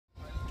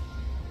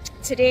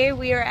Today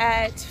we are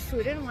at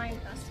Food and Wine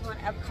Festival at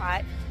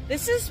Epcot.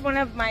 This is one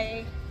of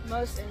my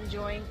most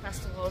enjoying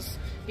festivals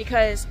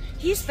because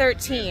he's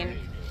 13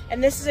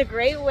 and this is a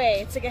great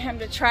way to get him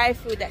to try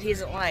food that he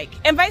doesn't like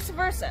and vice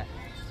versa.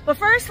 But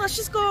first, let's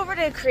just go over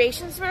to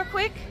Creations real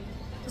quick.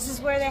 This is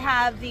where they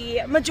have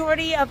the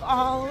majority of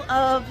all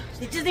of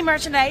the Disney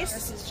merchandise.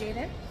 This is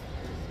Jaden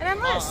and I'm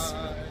Liz.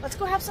 Let's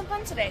go have some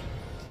fun today.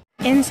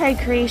 Inside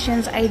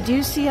Creations, I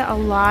do see a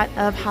lot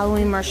of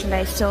Halloween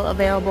merchandise still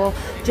available.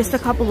 Just a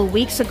couple of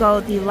weeks ago,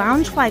 the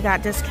Loungefly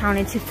got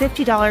discounted to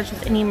 $50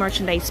 with any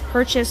merchandise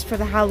purchased for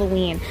the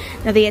Halloween.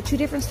 Now they had two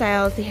different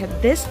styles. They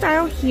have this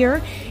style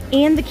here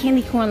and the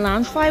candy corn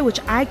Loungefly,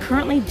 which I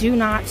currently do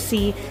not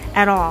see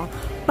at all.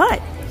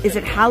 But is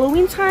it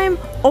Halloween time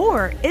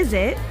or is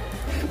it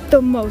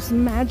the most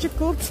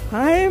magical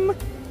time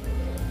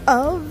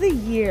of the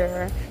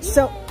year?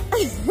 So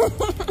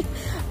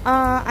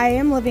I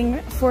am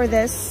living for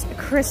this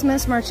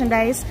Christmas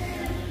merchandise.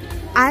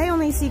 I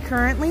only see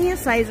currently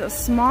sizes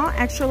small,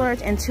 extra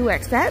large, and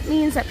 2X. That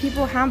means that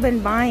people have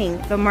been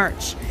buying the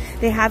merch.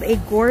 They have a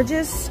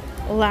gorgeous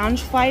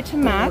Loungefly to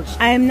match.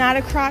 I am not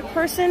a Croc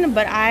person,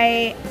 but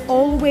I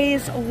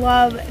always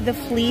love the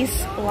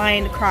fleece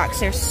lined Crocs.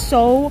 They're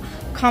so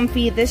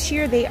comfy. This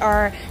year they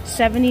are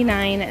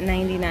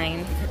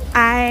 $79.99.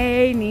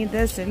 I need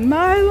this in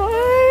my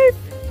life.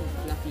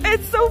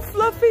 It's so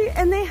fluffy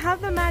and they have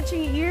the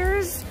matching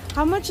ears.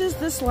 How much is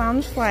this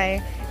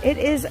Loungefly? It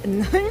is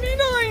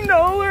 $99.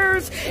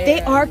 Yeah. They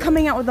are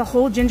coming out with a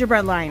whole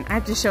gingerbread line. I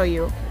have to show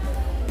you.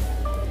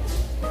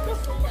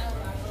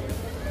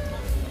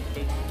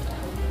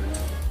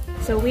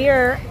 So we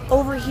are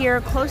over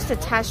here close to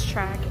Test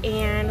Track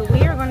and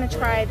we are going to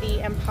try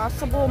the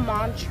Impossible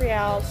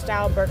Montreal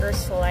style burger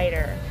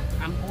slider.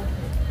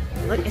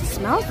 Look, it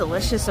smells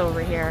delicious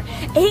over here.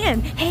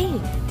 And hey,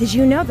 did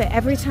you know that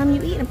every time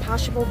you eat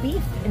Impossible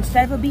beef,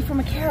 instead of a beef from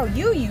a cow,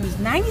 you use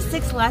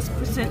 96% less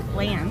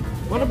land?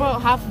 What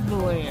about half of the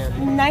land?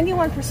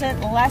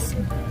 91% less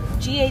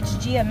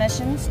GHG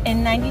emissions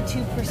and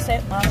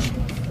 92% less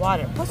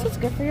water. Plus, it's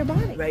good for your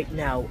body. Right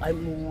now,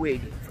 I'm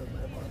waiting for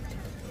my mom to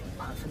be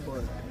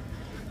Impossible,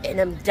 and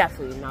I'm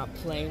definitely not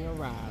playing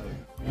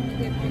around.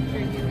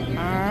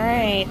 All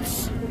right,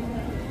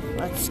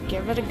 let's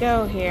give it a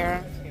go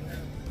here.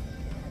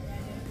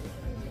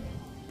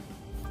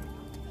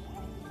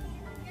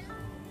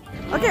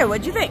 Okay,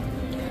 what'd you think?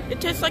 It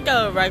tastes like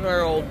a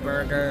regular old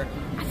burger.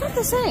 I thought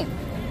the same.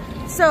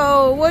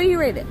 So, what do you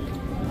rate it?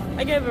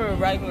 I gave it a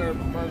regular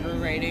burger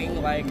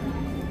rating, like...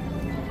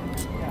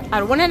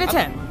 Out of 1 out of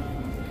 10?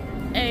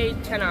 A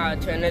 10 out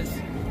of 10.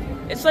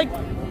 It's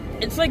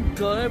like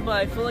good, but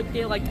I feel like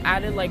they like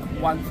added like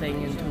one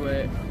thing into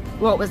it.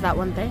 What was that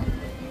one thing?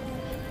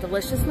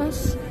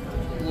 Deliciousness?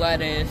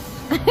 Lettuce.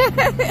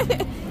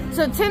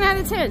 So 10 out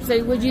of 10.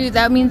 So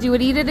that means you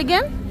would eat it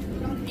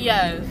again?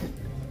 Yes.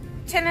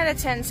 10 out of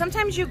 10.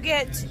 Sometimes you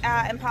get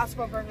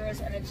Impossible burgers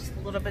and it's just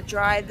a little bit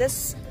dry.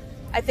 This,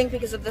 I think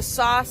because of the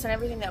sauce and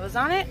everything that was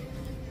on it,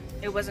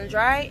 it wasn't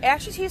dry. It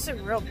actually tasted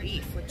real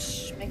beef,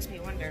 which makes me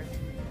wonder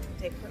if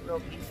they put real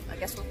beef. I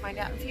guess we'll find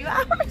out in a few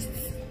hours.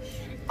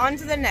 On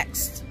to the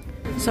next.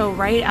 So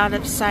right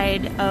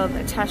outside of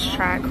Test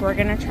Track, we're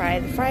gonna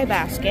try the fry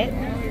basket.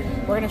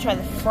 We're gonna try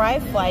the fry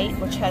flight,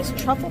 which has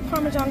truffle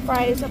parmesan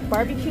fries,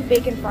 barbecue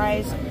bacon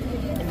fries.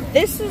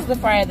 This is the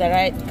fry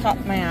that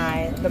caught my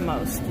eye the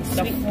most. The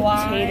sweet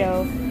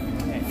potato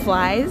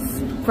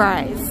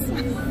fries.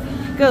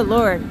 Good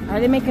Lord. Are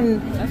they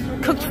making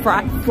cooked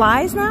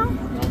flies now?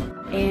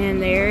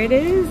 And there it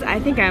is. I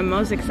think I'm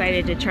most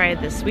excited to try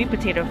the sweet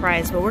potato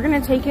fries, but we're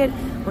gonna take it.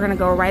 We're gonna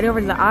go right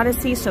over to the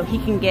Odyssey so he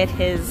can get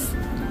his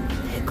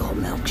pickle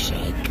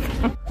milkshake.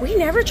 We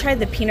never tried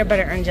the peanut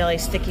butter and jelly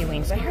sticky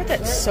wings. I heard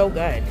that's so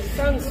good. It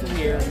sounds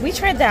weird. We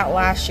tried that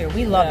last year.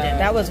 We loved it.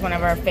 That was one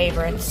of our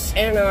favorites.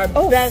 And our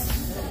best...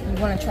 You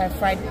want to try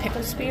fried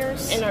pickle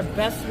spears? And our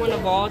best one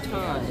of all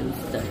time,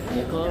 the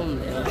pickle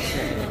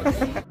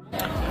milkshake.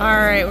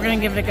 Alright, we're going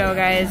to give it a go,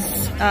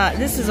 guys.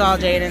 This is all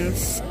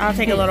Jaden's. I'll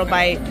take a little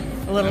bite,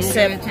 a little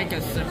sip. I'm going to take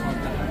a sip of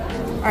that.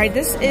 Alright,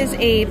 this is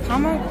a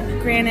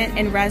pomegranate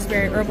and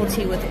raspberry herbal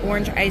tea with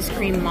orange ice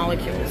cream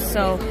molecules.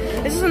 So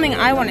this is something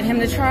I wanted him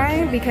to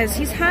try because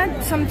he's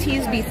had some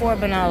teas before,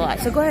 but not a lot.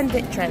 So go ahead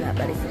and try that,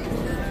 buddy.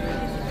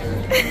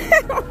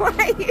 Why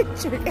are you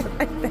drinking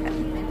like that?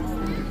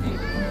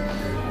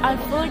 I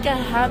feel like I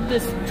had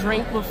this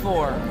drink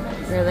before.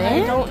 Really?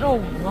 I don't know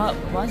what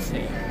was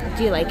it.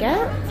 Do you like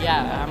it?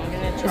 Yeah, I'm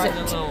gonna try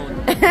the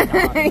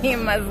little... You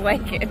must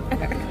like it.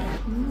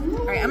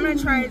 Alright, I'm gonna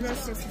try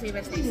this just to see if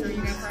it tastes. So you're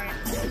gonna try it?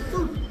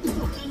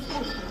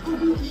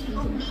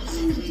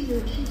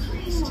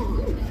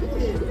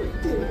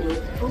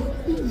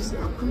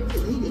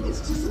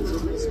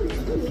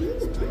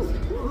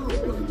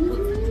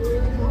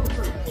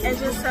 It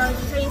just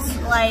tastes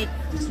like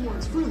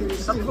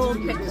a cold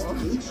pickle.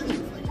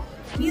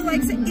 He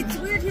likes it. It's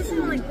weird. He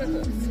doesn't like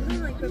pickles. He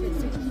doesn't like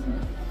pickles.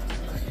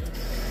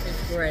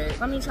 It's great.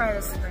 Let me try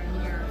this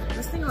thing here.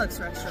 This thing looks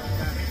extra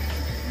good.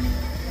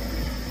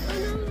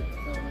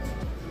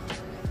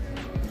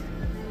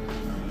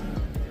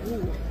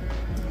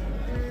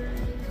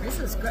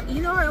 is good.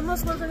 You know, I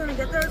almost wasn't gonna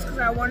get those because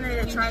I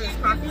wanted to try this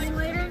coffee thing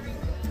later.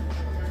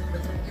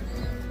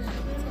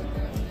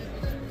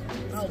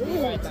 Oh,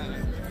 ooh,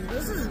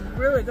 this is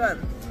really good.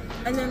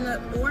 And then the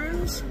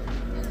orange,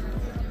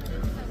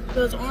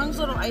 those orange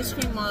little ice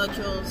cream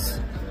molecules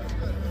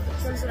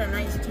gives it a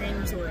nice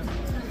tang to it.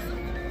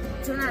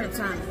 10 out of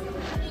 10.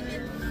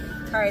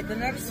 Alright, the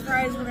next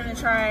fries we're gonna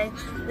try.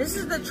 This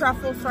is the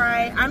truffle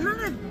fry. I'm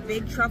not a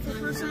big truffle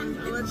person,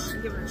 but let's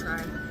give it a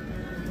try.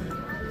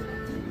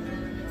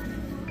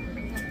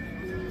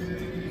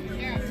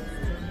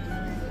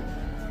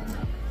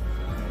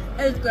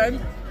 It's good.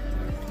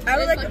 I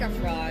would like a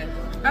fry.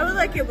 I would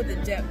like it with a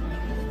dip.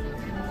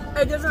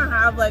 It doesn't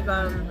have like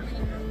a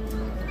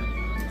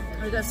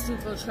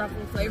super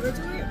truffle flavor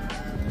to it.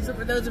 So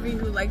for those of you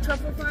who like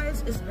truffle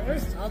fries, it's very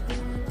salty.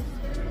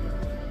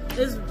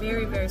 It's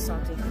very, very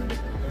salty.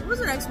 What was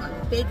the next one?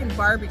 Bacon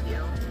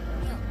barbecue.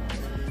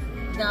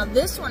 Now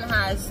this one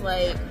has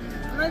like,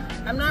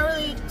 I'm not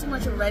really too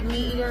much a red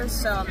meat eater,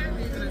 so I'm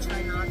gonna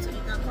try not to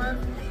eat that part.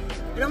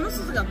 It almost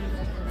looks like a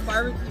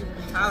barbecue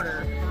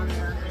powder on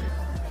there.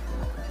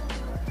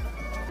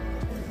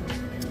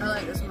 I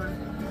like this one.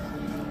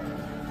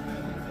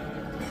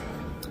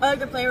 I like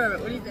the flavor of it.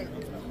 What do you think?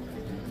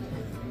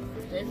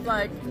 It's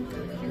like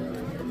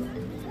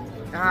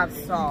I have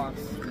sauce.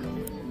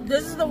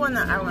 This is the one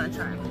that I want to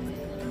try.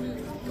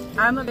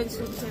 I'm a big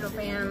sweet potato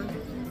fan.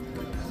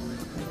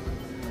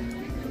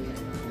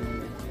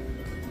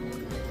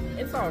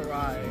 It's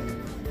alright.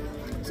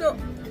 So,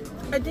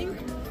 I think,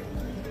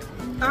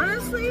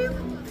 honestly,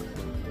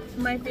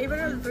 my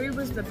favorite of the three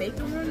was the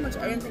bacon one, which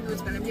I didn't think it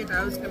was going to be. I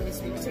thought it was going to be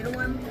sweet potato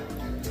one.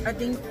 I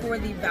think for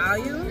the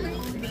value,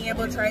 being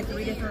able to try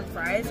 3 different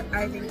fries,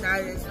 I think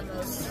that is the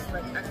most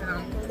like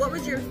economical. What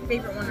was your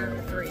favorite one out of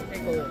the 3?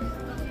 Pickle.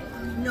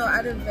 No,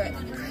 out of the...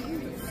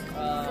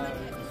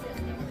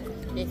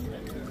 Bacon.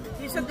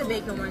 You said the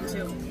bacon one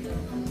too.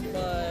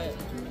 But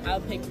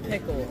I'll pick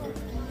pickle.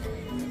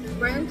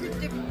 Brian could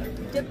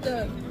dip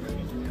the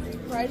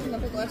fries in the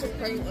pickle. That's a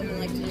great lemon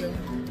like to you.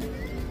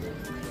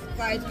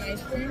 Fries and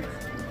ice cream.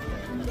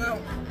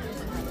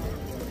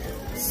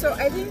 So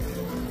I think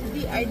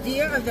the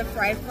idea of the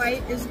fry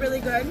fight is really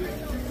good.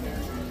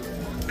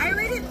 I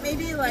rate it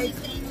maybe like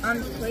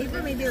on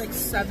flavor, maybe like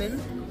 7.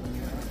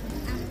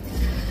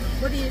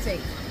 What do you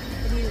think?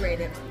 What do you rate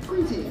it?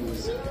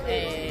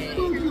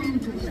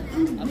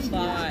 A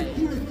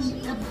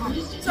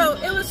 5. So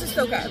it was just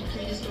okay.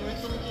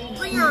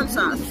 Bring your own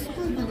sauce.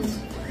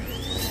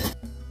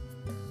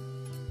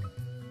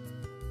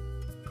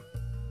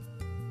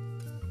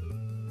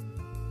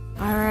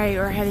 Alright,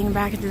 we're heading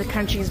back into the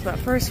countries, but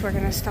first we're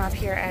going to stop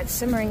here at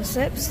Simmering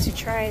Sips to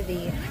try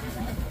the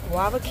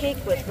guava cake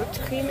with whipped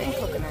cream and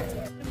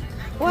coconut.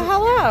 Well,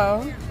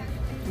 hello!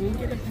 Can we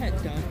get a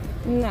pet duck?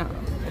 No,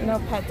 no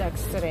pet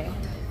ducks today.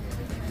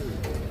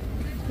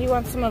 He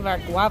wants some of our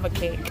guava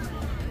cake.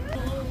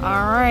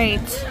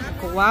 Alright,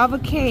 guava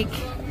cake.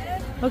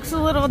 Looks a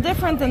little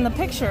different than the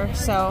picture,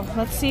 so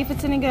let's see if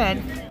it's any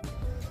good.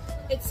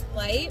 It's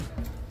light.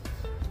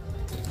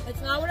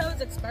 It's not what I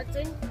was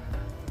expecting.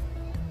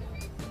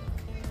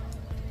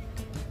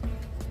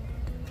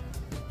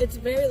 It's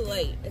very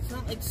light. It's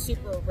not like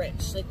super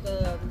rich. Like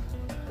the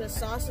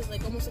sauce is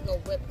like almost like a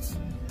whipped.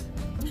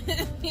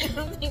 I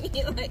don't think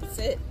he likes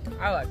it.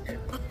 I like it.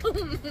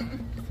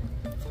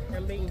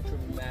 I'm being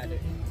dramatic.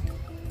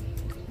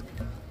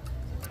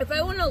 If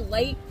I want a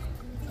light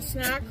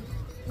snack,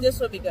 this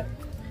would be good.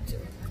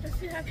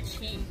 Does it have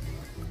cheese?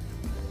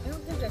 I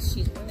don't think that's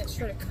cheese. I think that's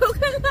shredded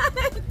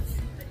coconut.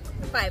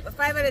 A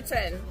 5 out of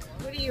 10.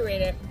 What do you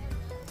rate it?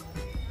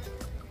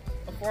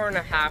 A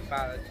 4.5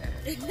 out of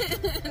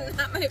 10.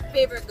 Not my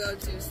favorite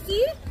go-to.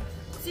 See,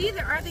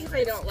 there are things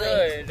I don't like.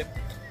 Good.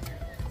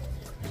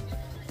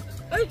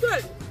 It's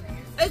good.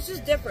 It's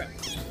just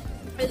different.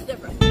 It's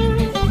different.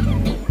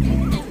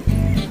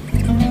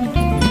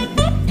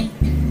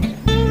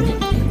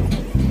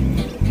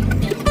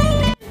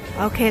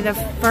 Okay, the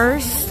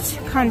first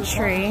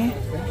country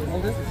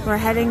we're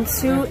heading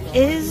to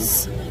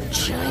is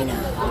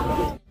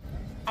China.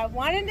 I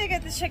wanted to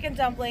get the chicken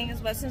dumplings,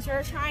 but since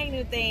we're trying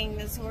new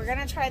things, we're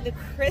gonna try the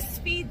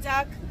crispy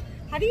duck.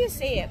 How do you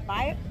say it?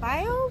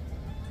 Bio?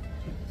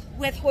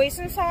 With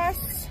hoisin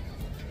sauce.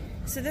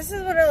 So this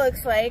is what it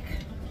looks like.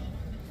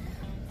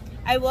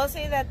 I will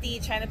say that the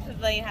China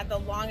Pavilion had the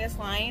longest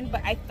line,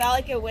 but I felt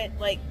like it went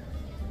like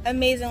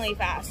amazingly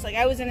fast. Like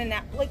I was in a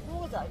nap. Like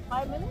what was that? Like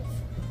 5 minutes?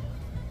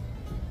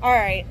 All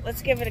right,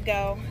 let's give it a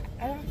go.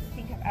 I don't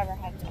think I've ever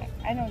had duck.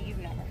 I know you've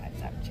never had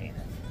duck, Jaden.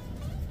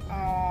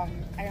 I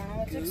don't know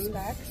what to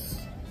expect.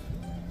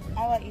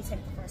 I'll let you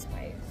take the first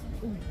bite.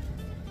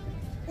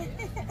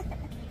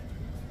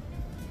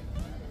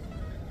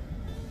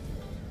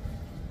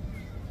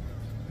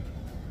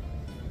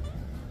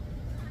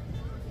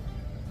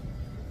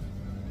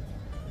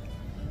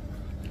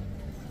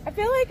 I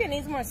feel like it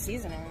needs more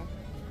seasoning.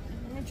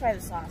 Let me try the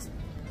sauce.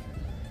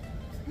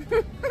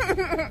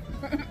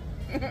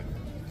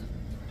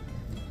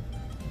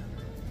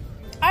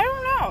 I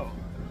don't know.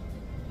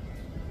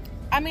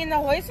 I mean, the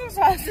hoisin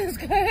sauce is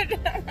good.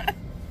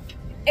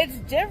 It's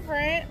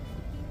different.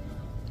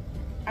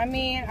 I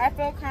mean, I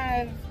feel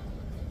kind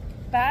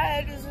of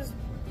bad. Is this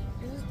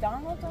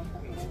Donald Duck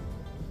we're eating?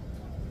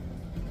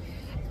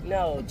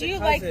 No. Do you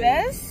like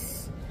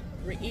this?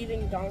 We're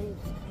eating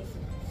Donald's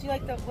cousin. Do you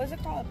like the, what's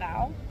it called?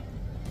 Bao?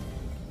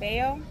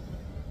 Bao?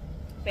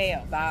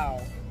 Bao.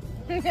 Bao.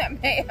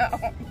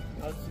 Bao.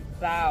 It's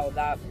bao.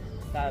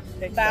 That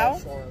big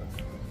Bao? short.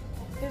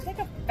 There's like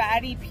a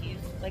fatty piece,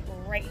 like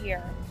right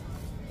here.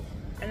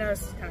 I know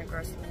this is kind of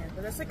gross in here,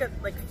 but that's like a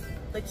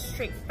like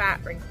straight fat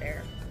right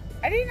there.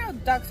 I didn't know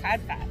ducks had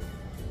fat.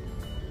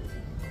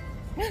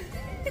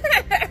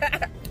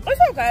 It's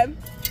okay.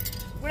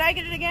 Would I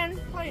get it again?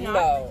 Probably not.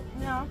 No.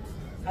 No.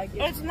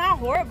 It's not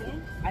horrible.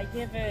 I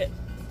give it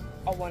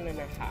a 1.5.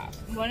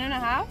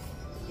 1.5?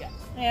 Yeah.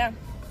 Yeah.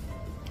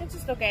 It's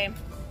just okay.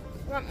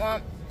 Womp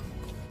womp.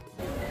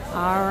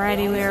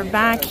 Alrighty, we are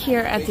back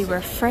here at the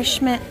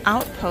refreshment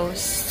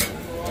outpost,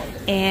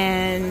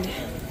 and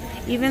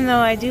even though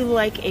I do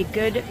like a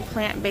good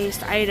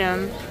plant-based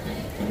item,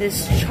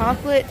 this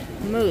chocolate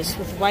mousse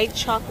with white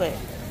chocolate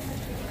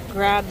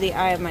grabbed the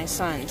eye of my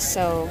son.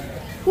 So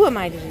who am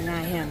I to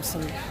deny him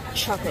some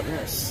chocolate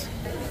mousse?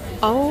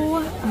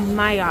 Oh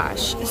my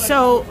gosh.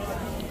 So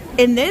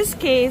in this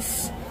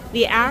case,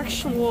 the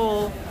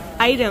actual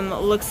item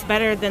looks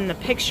better than the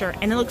picture,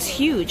 and it looks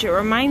huge. It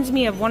reminds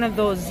me of one of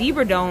those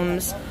zebra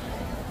domes,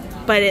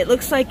 but it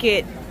looks like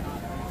it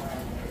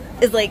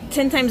is like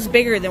 10 times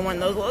bigger than one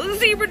of those little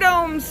zebra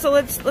domes. So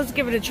let's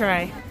give it a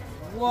try.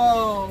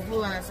 Whoa,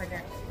 hold on a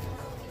second.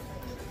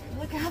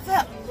 Look how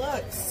that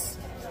looks.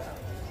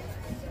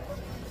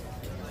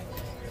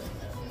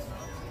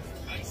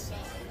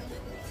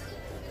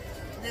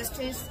 This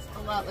tastes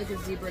a lot like a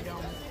zebra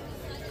dome.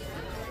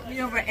 You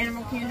know, over at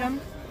Animal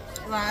Kingdom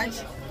Lodge,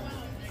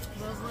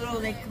 those little,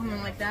 they come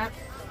in like that.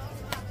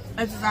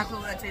 That's exactly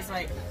what it tastes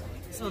like.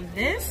 So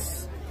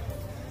this,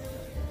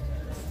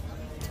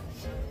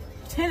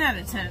 10 out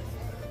of 10.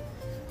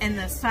 And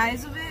the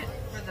size of it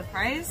for the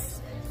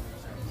price,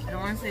 I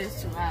don't want to say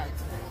it's too loud,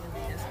 so that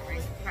really doesn't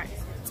raise the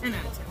price. 10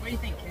 out of 10. What do you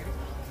think, Kim?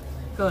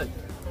 Good.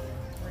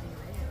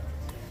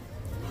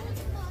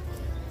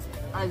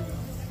 A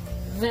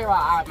 0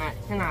 out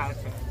of 10 out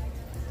of 10.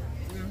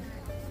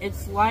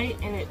 It's light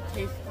and it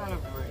tastes kind of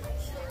rich.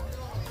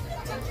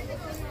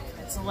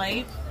 It's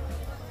light.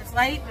 It's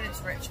light, but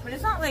it's rich. But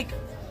it's not like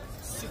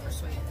super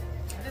sweet.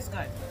 It is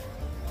good.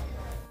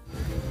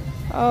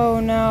 Oh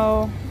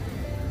no.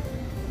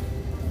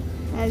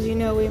 As you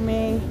know, we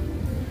may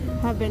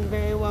have been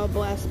very well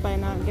blessed by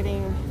not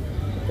getting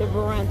the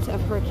brunt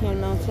of Hurricane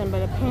Milton,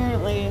 but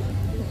apparently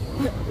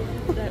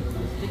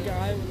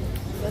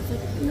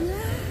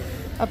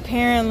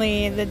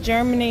apparently the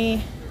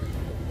Germany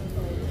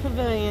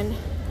pavilion,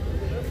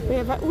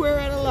 we're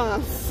at a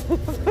loss.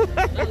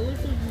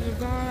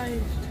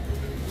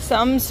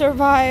 Some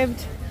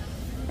survived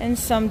and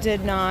some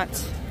did not,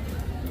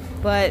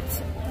 but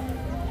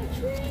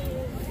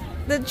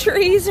the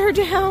trees are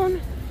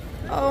down.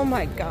 Oh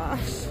my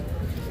gosh,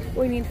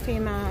 we need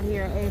FEMA out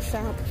here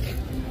ASAP.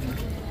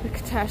 The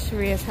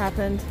catastrophe has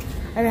happened.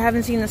 I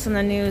haven't seen this on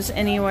the news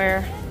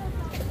anywhere.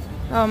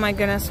 Oh my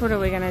goodness, what are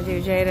we gonna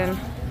do, Jaden?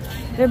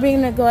 They're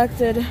being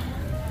neglected.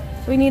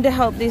 We need to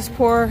help these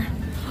poor.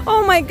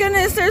 Oh my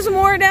goodness, there's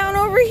more down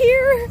over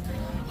here.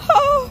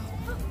 Oh,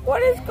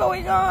 what is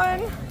going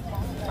on?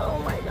 Oh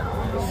my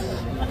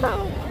gosh.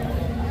 Help.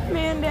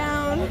 Man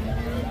down.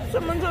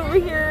 Someone's over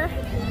here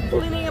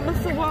leaning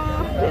against the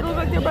wall. They look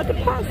like they're about to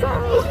pass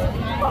out.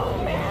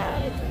 Oh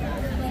man.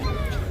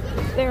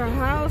 Their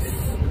house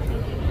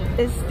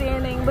is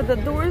standing, but the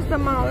door's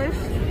demolished.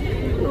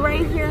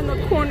 Right here in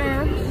the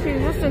corner, she's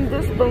just in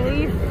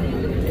disbelief.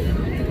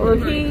 Or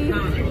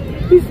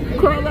he's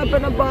curled up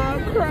in a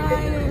ball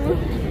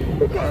crying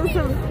because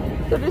of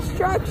the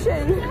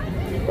destruction.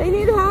 They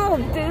need help.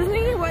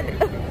 Disney, what?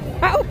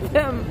 Help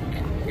them.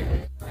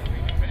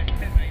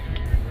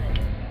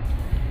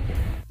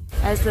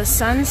 As the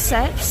sun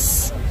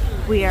sets,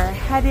 we are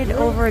headed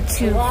over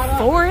to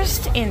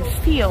Forest and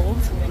Field.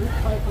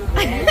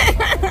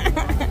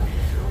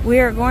 We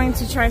are going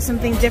to try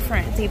something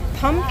different. The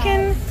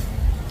pumpkin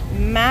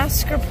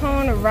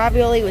mascarpone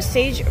ravioli with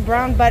sage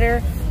brown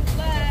butter,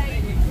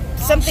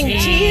 something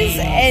cheese,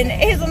 and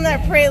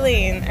hazelnut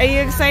praline. Are you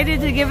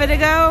excited to give it a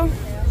go?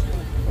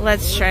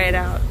 Let's try it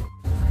out.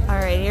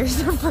 Alright, here's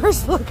the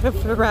first look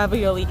of the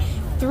ravioli.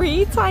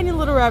 3 tiny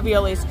little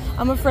raviolis.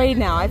 I'm afraid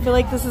now. I feel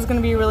like this is going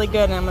to be really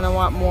good and I'm going to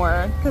want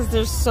more because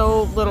there's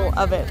so little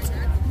of it.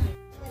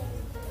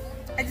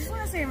 I just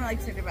want to say I'm really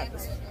excited about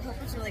this. I hope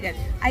it's really good.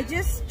 I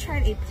just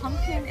tried a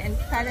pumpkin and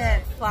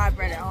feta flour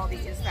bread at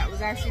Aldi's. That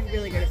was actually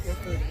really good if you're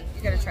foodie.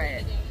 You gotta try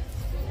it.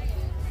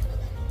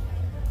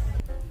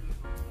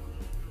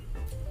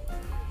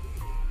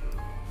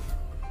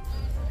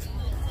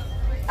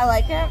 I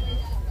like it.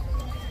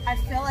 I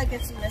feel like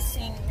it's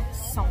missing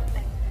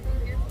something.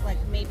 Like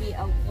maybe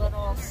a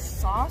little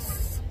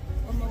sauce,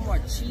 a little more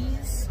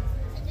cheese.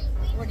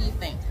 What do you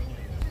think?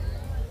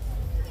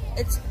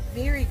 It's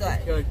very good.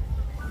 Good.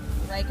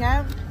 Like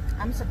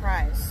I'm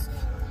surprised.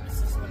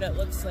 This is what it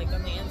looks like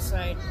on the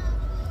inside.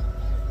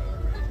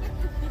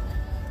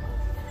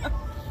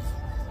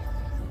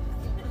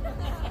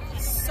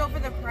 So for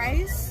the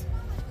price,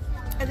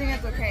 I think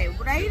that's okay.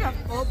 Would I eat a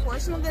full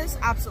portion of this?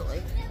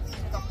 Absolutely.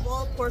 Like a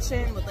full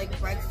portion with like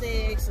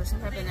breadsticks or some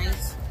type of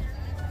nice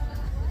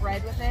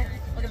bread with it.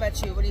 What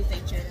about you? What do you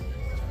think, Jaden?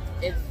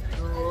 It's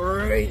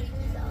great.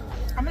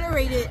 I'm gonna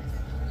rate it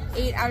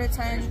 8 out of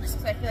 10 just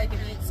because I feel like it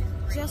needs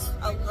just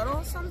a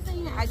little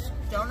something. I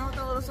don't know what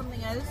the little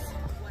something is,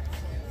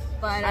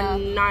 but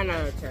 9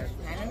 out of 10.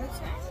 9 out of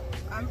 10.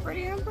 I'm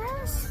pretty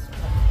impressed.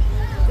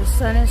 The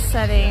sun is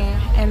setting,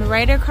 and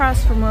right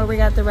across from where we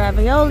got the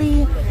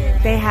ravioli,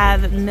 they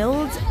have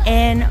milled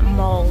and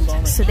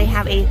mulled. So they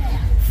have a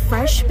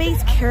fresh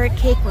baked carrot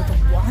cake with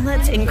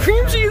walnuts and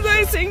cream cheese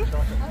icing.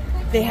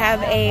 They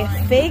have a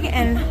fig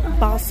and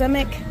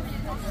balsamic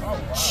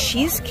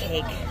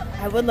cheesecake.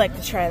 I would like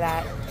to try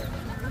that.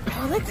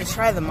 I would like to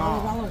try them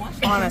all,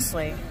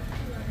 honestly.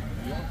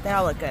 They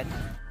all look good.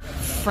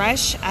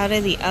 Fresh out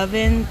of the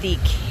oven, the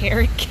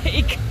carrot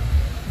cake.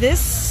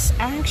 This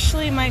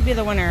actually might be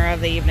the winner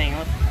of the evening.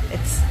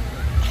 It's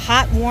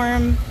hot,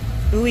 warm,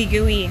 ooey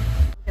gooey.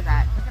 Look at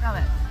that. Look at all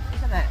that.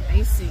 Look at that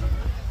icing.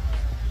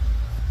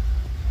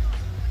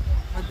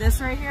 With this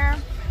right here.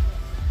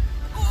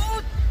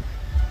 Ooh,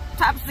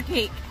 tops the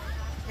cake.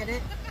 Get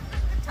it?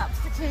 Tops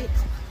the cake.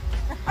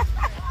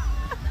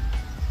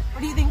 What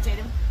do you think,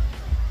 Jaden?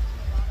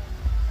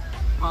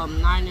 9.5.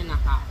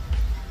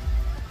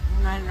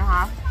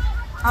 9.5.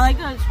 I like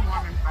that it's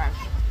warm and fresh.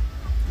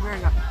 Very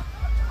good.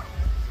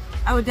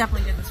 I would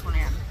definitely give this one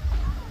in.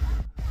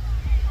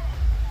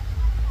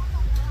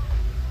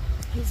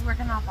 He's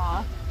working off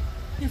all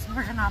the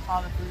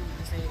food we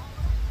just ate.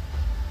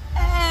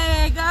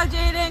 Hey, go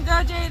Jaden,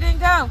 go Jaden,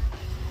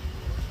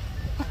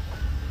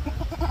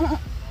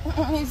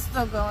 go! He's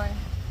still going.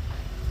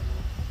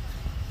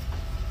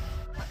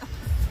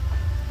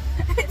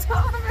 I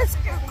told him to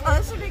get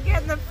closer to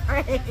get in the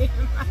frame.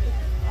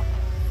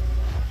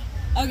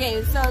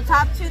 Okay, so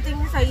top 2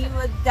 things that you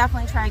would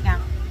definitely try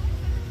again.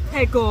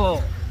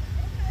 Pickle.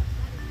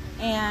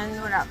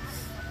 And what else?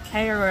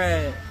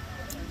 Carrot.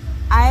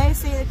 I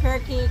say the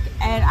carrot cake,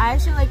 and I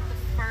actually like the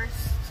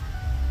first,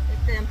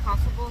 like the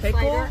impossible Pickle?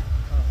 slider.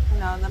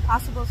 No, the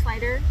impossible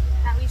slider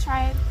that we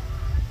tried.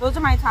 Those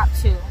are my top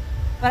 2.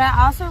 But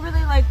I also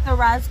really like the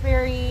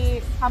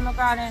raspberry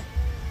pomegranate,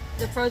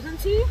 the frozen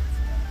tea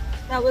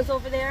that was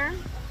over there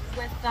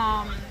with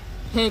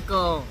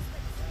Pickle.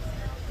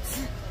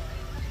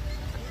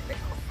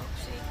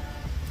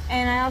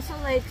 and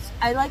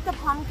I like the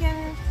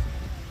pumpkin.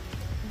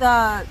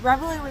 The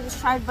ravioli we just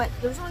tried, but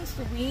there's only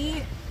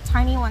 3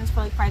 tiny ones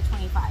for like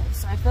 $5.25.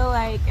 So I feel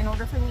like in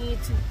order for me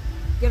to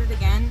get it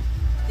again,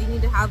 they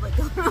need to have like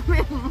a little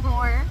bit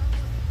more.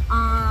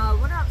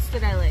 What else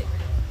did I like?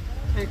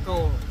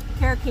 Pickle.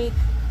 Carrot cake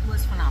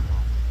was phenomenal.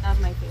 That was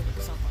my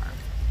favorite so far.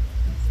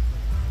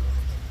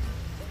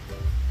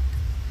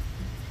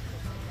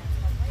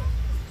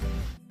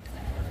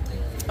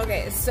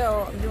 Okay,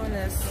 so I'm doing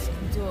this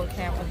dual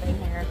camera thing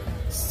here.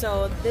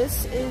 So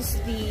this is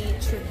the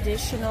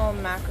traditional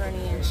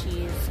macaroni and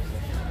cheese.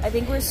 I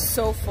think we're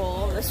so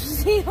full. This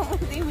was the only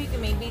thing we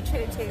can maybe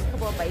try to take a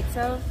couple of bites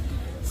of.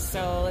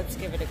 So let's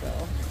give it a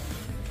go.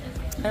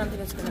 I don't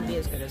think it's going to be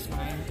as good as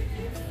mine.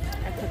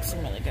 I cooked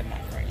some really good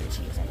macaroni and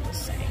cheese, I'm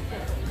just saying.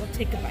 We'll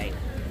take a bite.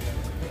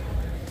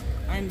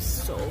 I'm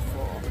so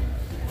full.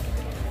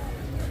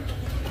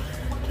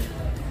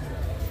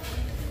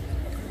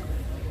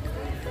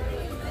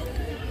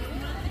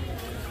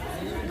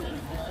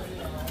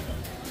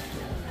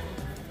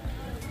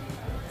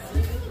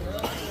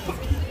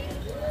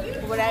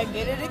 Would I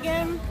get it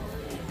again?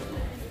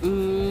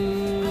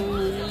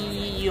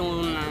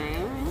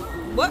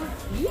 What?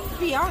 You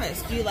be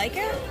honest. Do you like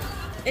it?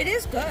 It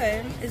is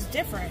good. It's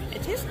different.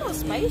 It tastes a little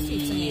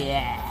spicy to me.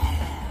 Yeah.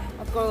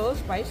 I'll go a little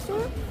spice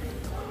to it.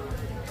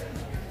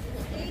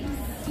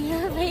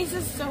 Your face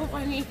is so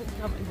funny.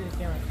 Come into the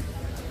camera.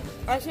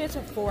 Actually, it's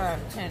a 4 out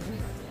of 10.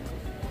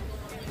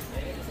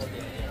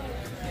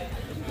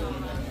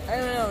 I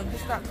don't know.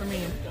 Just not for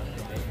me.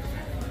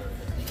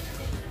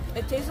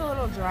 It tastes a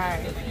little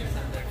dry.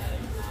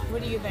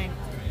 What do you think?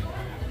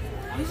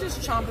 He's just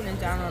chomping it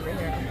down over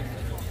here.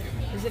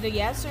 Is it a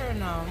yes or a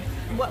no?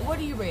 What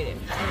do you rate it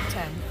out of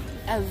 10?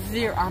 At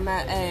 0, I'm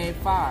at a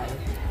 5.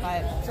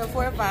 5. So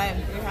 4 to 5.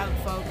 There you have it,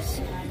 folks.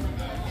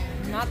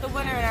 Not the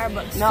winner in our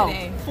books No,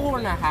 today.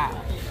 4.5.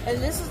 And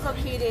this is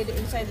located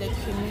inside the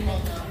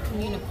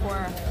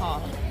Communicore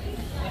Hall.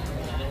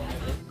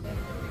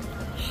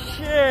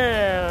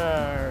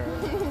 Sure.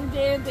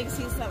 Dan thinks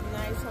he's something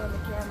nice on the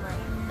camera.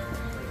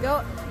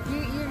 Go,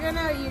 you're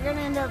gonna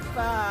end up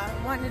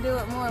wanting to do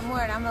it more and more,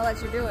 and I'm gonna let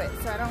you do it,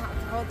 so I don't have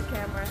to hold the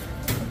camera.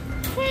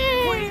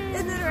 Point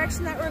in the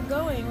direction that we're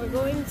going. We're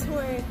going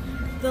toward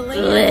the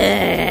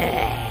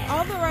lake.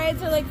 All the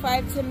rides are like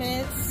 5-10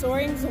 minutes.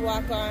 Soaring's a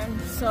walk on,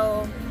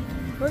 so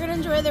we're gonna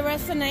enjoy the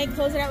rest of the night.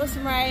 Close it out with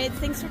some rides.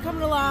 Thanks for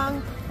coming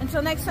along.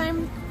 Until next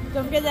time,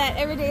 don't forget that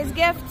every day is a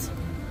gift.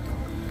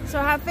 So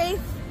have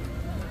faith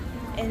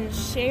and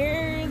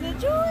share the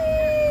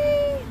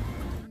joy.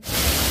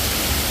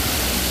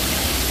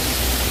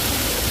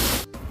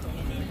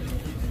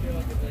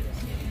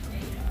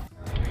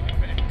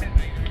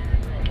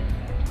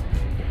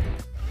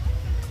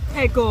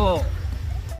 Echo.